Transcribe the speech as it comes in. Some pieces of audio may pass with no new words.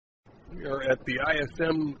We are at the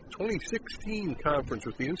ISM 2016 conference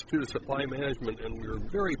with the Institute of Supply Management, and we're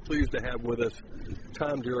very pleased to have with us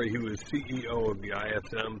Tom Derry, who is CEO of the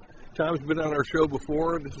ISM. Tom's been on our show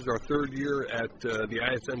before. This is our third year at the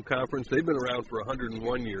ISM conference. They've been around for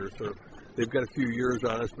 101 years, so they've got a few years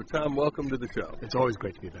on us. But Tom, welcome to the show. It's always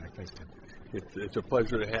great to be back. Thanks, Tim. It's a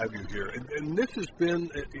pleasure to have you here. And this has been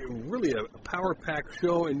really a power-packed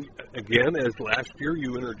show. And again, as last year,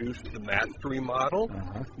 you introduced the Mastery model.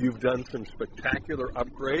 You've done some spectacular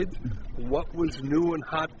upgrades. What was new and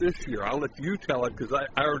hot this year? I'll let you tell it because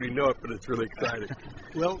I already know it, but it's really exciting.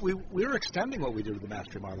 Well, we're extending what we do to the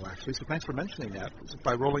Mastery model, actually, so thanks for mentioning that,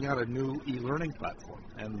 by rolling out a new e-learning platform.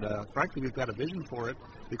 And frankly, we've got a vision for it.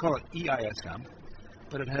 We call it EISM.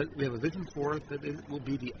 But we have a vision for it that it will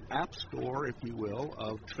be the app store, if you will,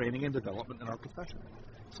 of training and development in our profession.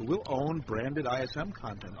 So we'll own branded ISM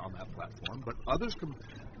content on that platform, but others can,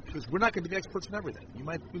 because we're not going to be the experts in everything. You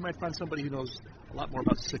might find somebody who knows a lot more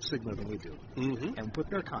about Six Sigma than we do, and put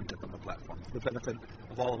their content on the platform for the benefit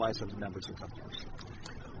of all of ISM's members and customers.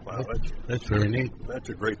 Wow, that's very neat. That's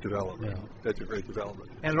a great development. Yeah. That's a great development.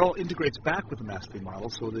 And it all integrates back with the Mastery model,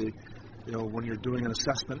 so when you're doing an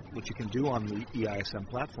assessment, which you can do on the EISM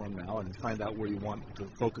platform now, and find out where you want to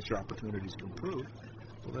focus your opportunities to improve,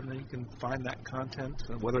 well, then you can find that content,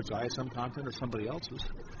 whether it's ISM content or somebody else's,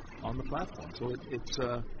 on the platform. So it's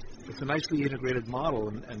a nicely integrated model,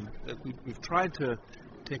 and we've tried to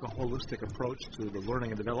take a holistic approach to the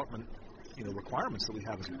learning and development requirements that we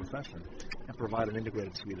have as a profession, and provide an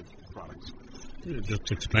integrated suite of products.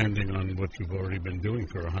 Just expanding on what you've already been doing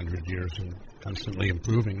for 100 years and constantly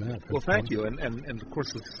improving that. Well, thank you. And of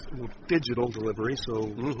course, it's digital delivery,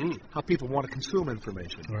 so how people want to consume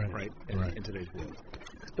information, right. In today's world.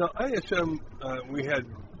 Now, ISM, we had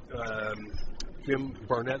Jim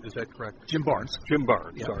Barnett, is that correct? Jim Barnes,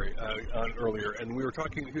 yeah. Sorry, on earlier. And he was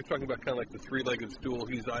talking about kind of like the three-legged stool.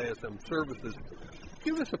 He's ISM Services.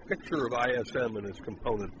 Give us a picture of ISM and its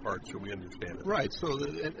component parts so we understand it. Right. So,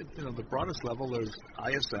 the broadest level, there's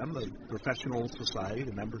ISM, the professional society,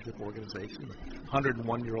 the membership organization, the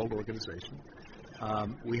 101-year-old organization.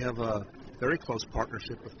 We have a very close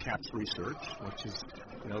partnership with CAPS Research, which is,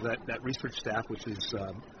 that research staff, which is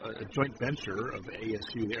a joint venture of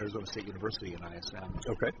ASU, the Arizona State University, and ISM.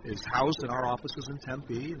 Okay. Is housed in our offices in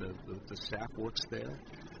Tempe. The staff works there.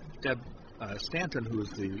 Deb Stanton, who is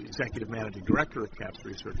the executive managing director of CAPS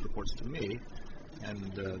Research, reports to me,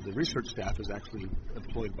 and the research staff is actually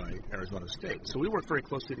employed by Arizona State. So we work very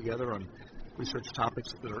closely together on research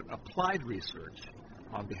topics that are applied research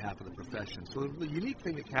on behalf of the profession. So the unique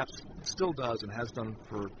thing that CAPS still does and has done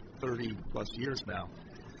for 30 plus years now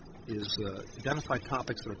is identify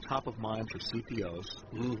topics that are top of mind for CPOs.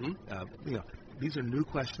 These are new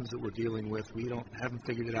questions that we're dealing with. We haven't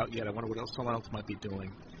figured it out yet. I wonder what else someone else might be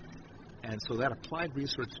doing. And so that applied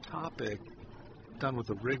research topic, done with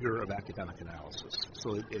the rigor of academic analysis.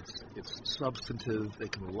 So it's substantive. They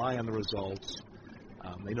can rely on the results.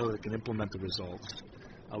 They know they can implement the results.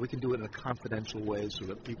 We can do it in a confidential way so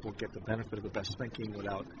that people get the benefit of the best thinking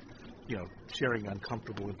without, sharing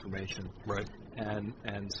uncomfortable information. Right.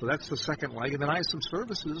 And so that's the second leg. And then ISM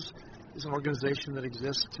Services is an organization that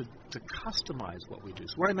exists to customize what we do.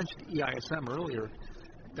 So where I mentioned EISM earlier,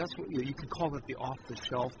 that's what you can call it, the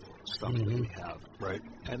off-the-shelf stuff that we have. Right.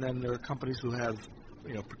 And then there are companies who have,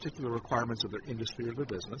 particular requirements of their industry or their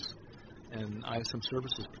business, and ISM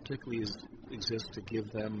Services particularly exists to give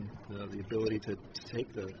them the ability to take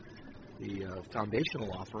the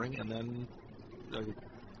foundational offering and then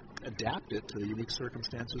adapt it to the unique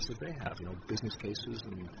circumstances that they have, business cases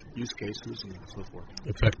and use cases and so forth.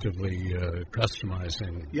 Effectively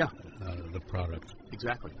customizing the product.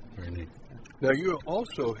 Exactly. Very neat. Now, you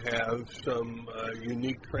also have some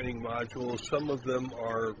unique training modules. Some of them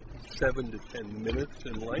are 7 to 10 minutes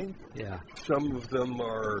in length. Yeah. Some of them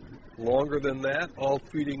are longer than that, all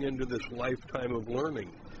feeding into this lifetime of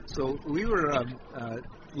learning. So we were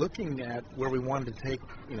looking at where we wanted to take,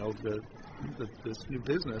 this new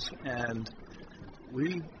business, and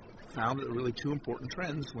we found that there are really two important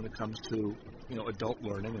trends when it comes to, adult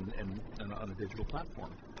learning and on a digital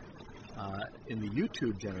platform. In the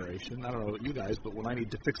YouTube generation, I don't know about you guys, but when I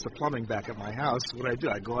need to fix the plumbing back at my house, what do?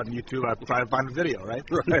 I go on YouTube, I try to find a video, right?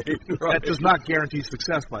 Right. That does not guarantee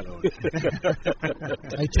success, by the way.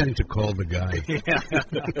 I tend to call the guy.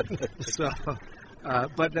 So,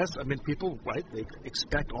 but people, right, they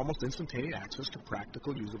expect almost instantaneous access to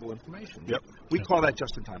practical, usable information. Yep. We call that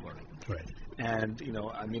just-in-time learning. Right. And,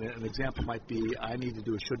 an example might be I need to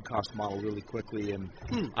do a should-cost model really quickly, and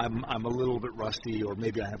I'm a little bit rusty, or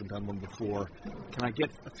maybe I haven't done one before. Can I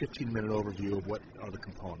get a 15-minute overview of what are the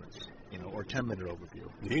components? or 10-minute overview.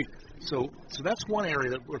 Neat. So that's one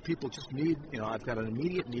area where people just need, I've got an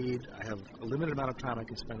immediate need, I have a limited amount of time I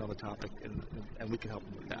can spend on the topic, and we can help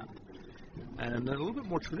them with that. And then a little bit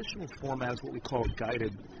more traditional format is what we call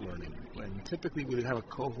guided learning. And typically we would have a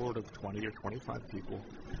cohort of 20 or 25 people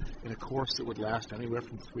in a course that would last anywhere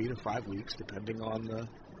from 3 to 5 weeks, depending on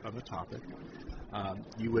the topic.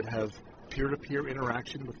 You would have peer-to-peer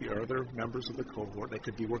interaction with the other members of the cohort. They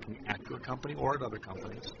could be working at your company or at other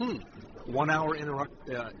companies. 1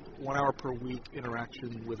 hour per week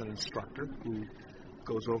interaction with an instructor who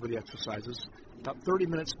goes over the exercises. About 30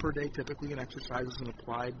 minutes per day typically in exercises and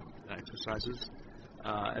applied exercises.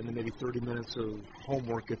 And then maybe 30 minutes of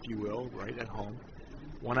homework, if you will, right at home.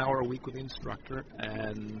 1 hour a week with the instructor,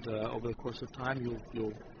 and over the course of time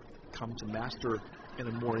you'll come to master in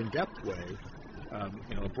a more in-depth way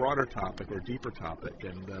a broader topic or deeper topic,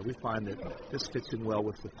 and we find that this fits in well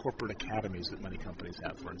with the corporate academies that many companies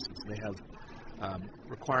have. For instance, they have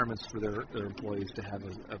requirements for their employees to have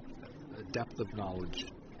a depth of knowledge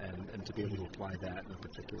and to be able to apply that in a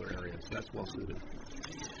particular area. So that's well suited.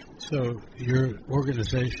 So your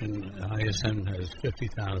organization, ISM, has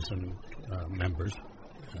 50,000 members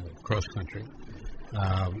across country.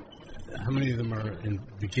 How many of them are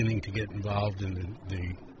beginning to get involved in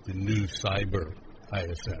the new cyber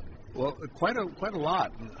ISM? Well, quite a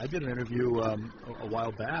lot. I did an interview a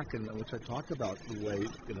while back in which I talked about the way,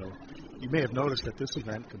 you may have noticed at this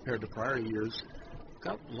event compared to prior years,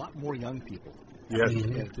 got a lot more young people. Yes.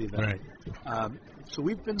 At the event. Right. So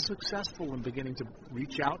we've been successful in beginning to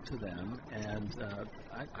reach out to them, and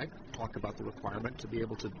I talk about the requirement to be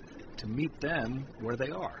able to meet them where they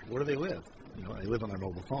are. Where do they live? They live on their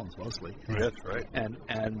mobile phones mostly. That's right. And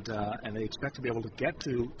they expect to be able to get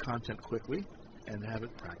to content quickly and have it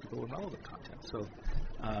practical and relevant content. So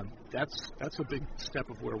that's a big step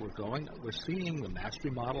of where we're going. We're seeing the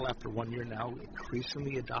mastery model after 1 year now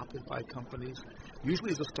increasingly adopted by companies.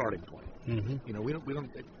 Usually as a starting point. Mm-hmm. We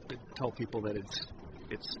don't tell people that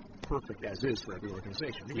it's perfect as is for every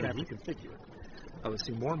organization. You're going to have to configure it. I would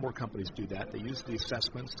see more and more companies do that. They use the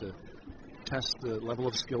assessments to test the level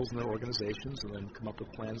of skills in their organizations and then come up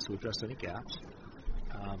with plans to address any gaps.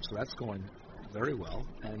 So that's going very well.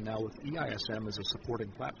 And now with EISM as a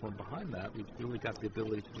supporting platform behind that, we've really got the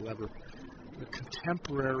ability to deliver the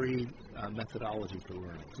contemporary methodology for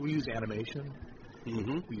learning. So we use animation.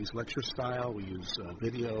 Mm-hmm. We use lecture style. We use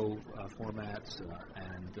video formats.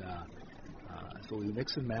 So we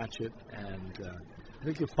mix and match it. And I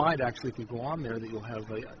think you'll find, actually, if you go on there, that you'll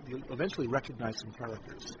eventually recognize some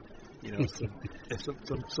characters.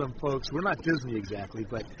 Some folks. We're not Disney exactly,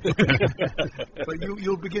 but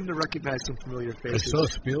you'll begin to recognize some familiar faces. I saw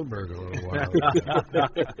Spielberg a little while.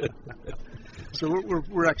 So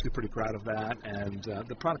we're actually pretty proud of that, and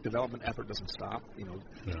the product development effort doesn't stop.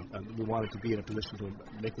 We wanted to be in a position to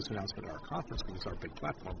make this announcement at our conference because it's our big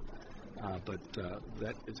platform, but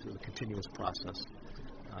that is a continuous process.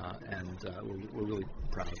 And we're really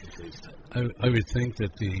proud of the case. I would think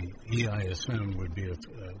that the EISM would be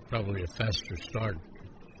probably a faster start,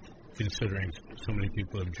 considering so many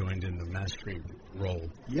people have joined in the mastery role.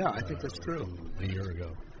 Yeah, I think that's true. A year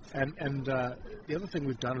ago. And the other thing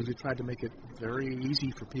we've done is we tried to make it very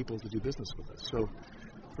easy for people to do business with us. So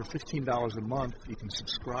for $15 a month, you can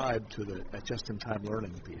subscribe to that just-in-time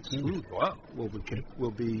learning piece. Mm-hmm. Wow.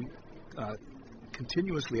 We'll be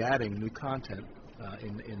continuously adding new content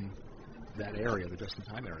in that area, the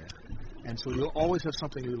just-in-time area. And so you'll always have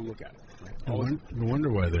something new to look at. Right? No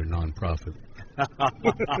wonder why they're non-profit.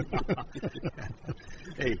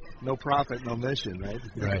 Hey, no profit, no mission, right?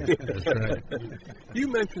 Right, that's right. You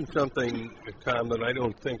mentioned something, Tom, that I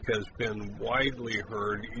don't think has been widely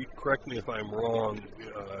heard. Correct me if I'm wrong.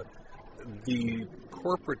 The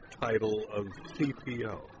corporate title of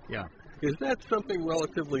CPO. Yeah. Is that something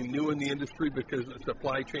relatively new in the industry because the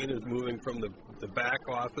supply chain is moving from the back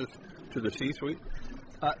office to the C-suite?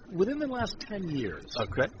 Within the last 10 years.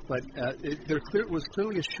 Okay. But there was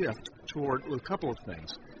clearly a shift toward a couple of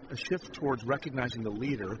things. A shift towards recognizing the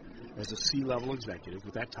leader as a C-level executive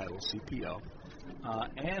with that title, CPO,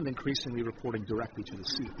 and increasingly reporting directly to the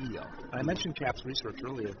CEO. I mentioned CAPS Research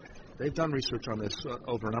earlier. They've done research on this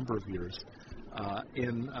over a number of years.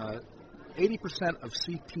 80% of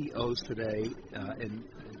CPOs today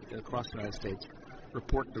across the United States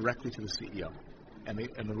report directly to the CEO, and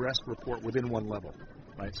the rest report within one level,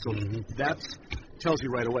 right? So that tells you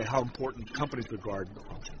right away how important companies regard the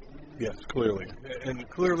function. Yes, clearly. And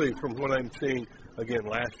clearly from what I'm seeing, again,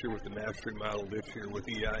 last year with the mastery model, this year with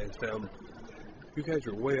EISM, you guys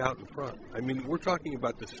are way out in front. I mean, we're talking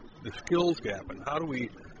about the skills gap and how do we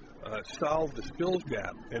solve the skills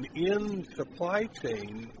gap. And in supply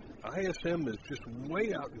chain, ISM is just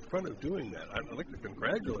way out in front of doing that. I'd like to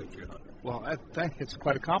congratulate you on it. Well, I think it's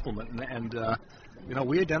quite a compliment, and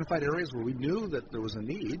we identified areas where we knew that there was a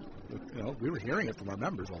need. We were hearing it from our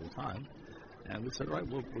members all the time, and we said, all right,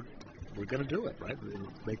 we're going to do it, right?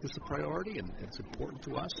 We'll make this a priority, and it's important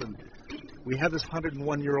to us. And we have this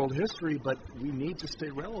 101-year-old history, but we need to stay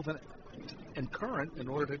relevant and current in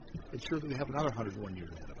order to ensure that we have another 101 years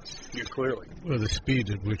ahead of us. Yeah, clearly. Well, the speed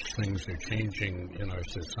at which things are changing in our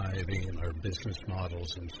society and our business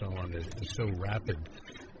models and so on is so rapid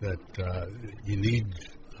that you need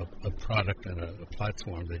a product and a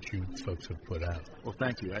platform that you folks have put out. Well,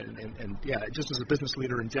 thank you. And just as a business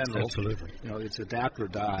leader in general, absolutely, it's adapt or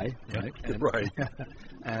die, right? And, right.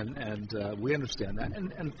 and we understand that.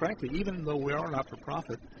 And frankly, even though we are not for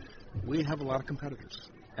profit, we have a lot of competitors,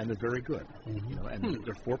 and they're very good. And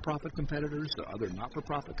they're for-profit competitors, there are other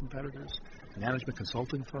not-for-profit competitors, management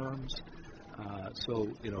consulting firms. So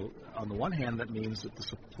on the one hand, that means that the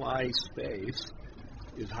supply space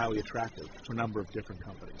is highly attractive to a number of different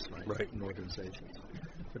companies, right? And organizations.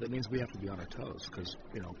 But that means we have to be on our toes because,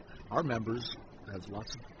 our members have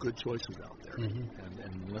lots of good choices out there.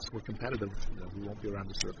 And unless we're competitive, we won't be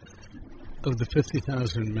around to serve them. Of the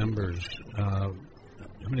 50,000 members, how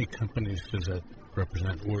many companies does that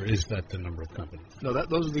represent, or is that the number of companies? No,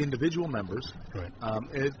 those are the individual members. Right.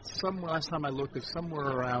 Last time I looked, it's somewhere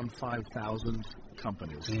around 5,000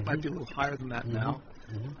 companies. It might be a little higher than that now.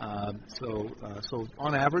 So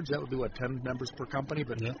on average, that would be 10 members per company.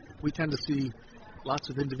 But we tend to see lots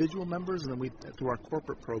of individual members, and then through our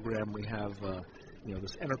corporate program, we have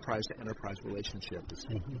this enterprise-to-enterprise relationship, this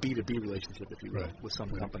B2B relationship, if you will, with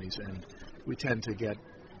some companies, and we tend to get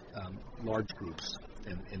large groups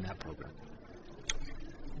in that program.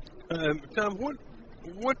 Tom,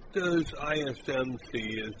 what does ISM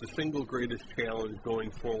see as the single greatest challenge going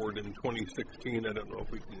forward in 2016? I don't know if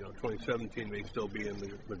 2017 may still be in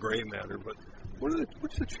the gray matter, but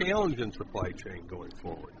what's the challenge in supply chain going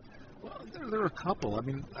forward? Well, there are a couple. I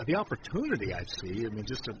mean, the opportunity I see,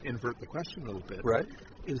 just to invert the question a little bit,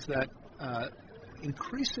 is that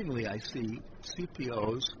increasingly I see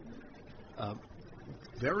CPOs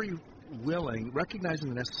very willing, recognizing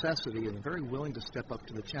the necessity, and very willing to step up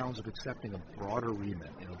to the challenge of accepting a broader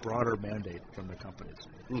remit, broader mandate from their companies.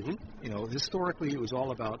 Historically, it was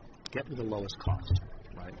all about getting the lowest cost,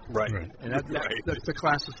 right? And that's the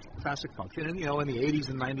classic function. And in the 80s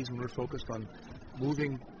and 90s, when we were focused on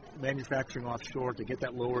moving manufacturing offshore to get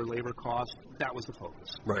that lower labor cost, that was the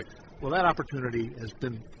focus. Right. Well, that opportunity has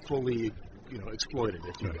been fully exploited,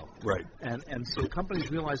 if you will. Right. And so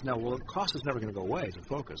companies realize now, well, cost is never going to go away as a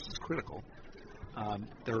focus. It's critical.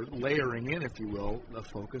 They're layering in, if you will, a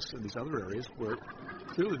focus in these other areas where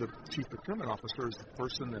clearly the chief procurement officer is the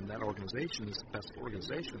person in that organization is the best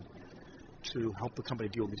organization to help the company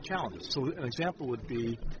deal with these challenges. So an example would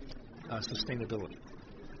be sustainability.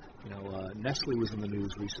 Nestle was in the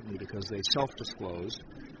news recently because they self-disclosed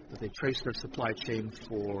that they traced their supply chain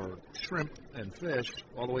for shrimp and fish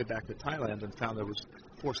all the way back to Thailand and found there was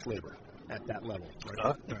forced labor at that level.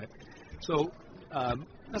 Right. So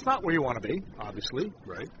that's not where you want to be, obviously.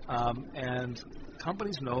 Right. And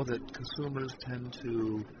companies know that consumers tend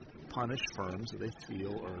to punish firms that they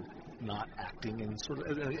feel are not acting in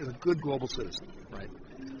as a good global citizen, right?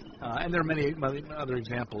 And there are many other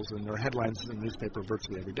examples, and there are headlines in the newspaper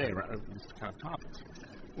virtually every day around these kind of topics.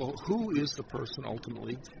 Well, who is the person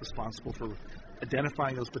ultimately responsible for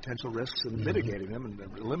identifying those potential risks and mitigating them and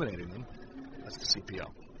eliminating them? That's the CPO.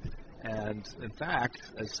 And in fact,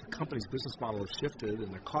 as the company's business model has shifted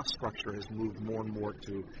and their cost structure has moved more and more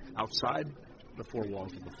to outside the four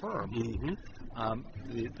walls of the firm,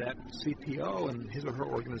 that CPO and his or her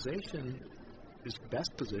organization is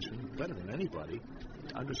best positioned, better than anybody,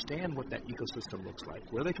 to understand what that ecosystem looks like,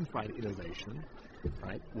 where they can find innovation,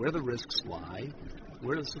 right? Where the risks lie,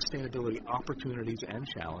 where the sustainability opportunities and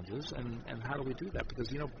challenges, and how do we do that? Because,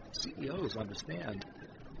 CEOs understand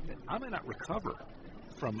that I may not recover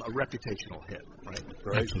from a reputational hit, right?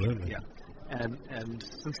 Absolutely. Yeah. And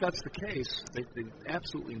since that's the case, they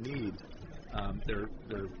absolutely need their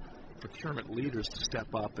procurement leaders to step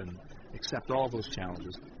up and accept all those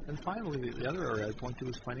challenges. And finally, the other area I point to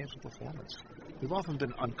is financial performance. We've often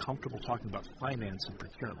been uncomfortable talking about finance and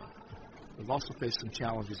procurement. We've also faced some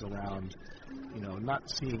challenges around, not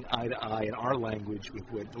seeing eye to eye in our language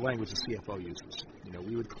with the language the CFO uses.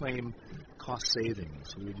 We would claim cost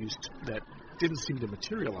savings. We would use that didn't seem to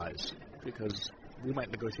materialize because we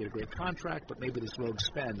might negotiate a great contract, but maybe there's rogue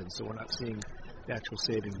spend, and so we're not seeing the actual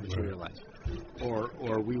savings materialize.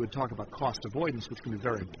 Or we would talk about cost avoidance, which can be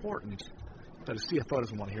very important, But a CFO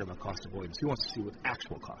doesn't want to hear about cost avoidance. He wants to see what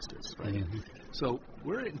actual cost is, right? Mm-hmm. So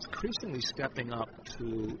we're increasingly stepping up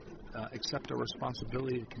to accept our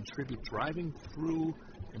responsibility to contribute, driving through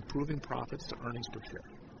improving profits to earnings per share,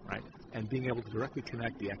 right? And being able to directly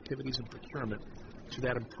connect the activities in procurement to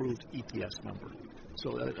that improved EPS number.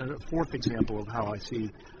 So a fourth example of how I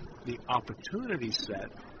see the opportunity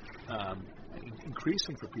set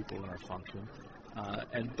increasing for people in our function,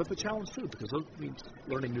 but the challenge too, because those means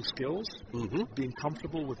learning new skills, being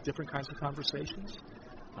comfortable with different kinds of conversations,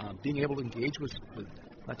 being able to engage with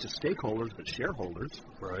not just stakeholders but shareholders.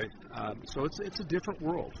 Right. So it's a different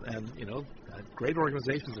world, and great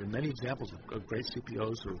organizations. There are many examples of great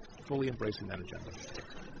CPOs who are fully embracing that agenda.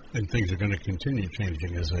 And things are going to continue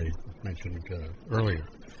changing, as I mentioned earlier.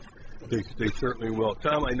 They certainly will.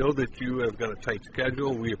 Tom, I know that you have got a tight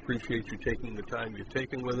schedule. We appreciate you taking the time you've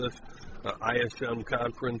taken with us. ISM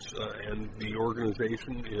conference and the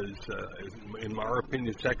organization is, in my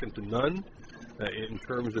opinion, second to none in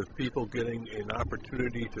terms of people getting an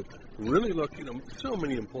opportunity to really look. So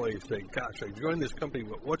many employees say, gosh, I joined this company,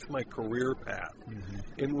 but what's my career path?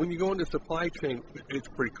 Mm-hmm. And when you go into supply chain, it's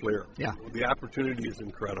pretty clear. Yeah. The opportunity is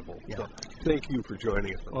incredible. Yeah. So thank you for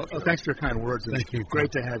joining us. Well, thanks for your kind words. Thank you.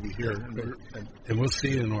 Great to have you here. And we'll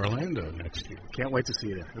see you in Orlando next year. Can't wait to see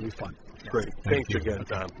you there. It'll be fun. Great. Thank Thanks you again,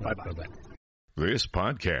 Tom. Bye-bye. Bye-bye. This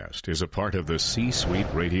podcast is a part of the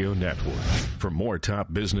C-Suite Radio Network. For more top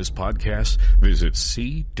business podcasts, visit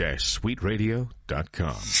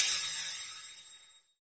c-suiteradio.com.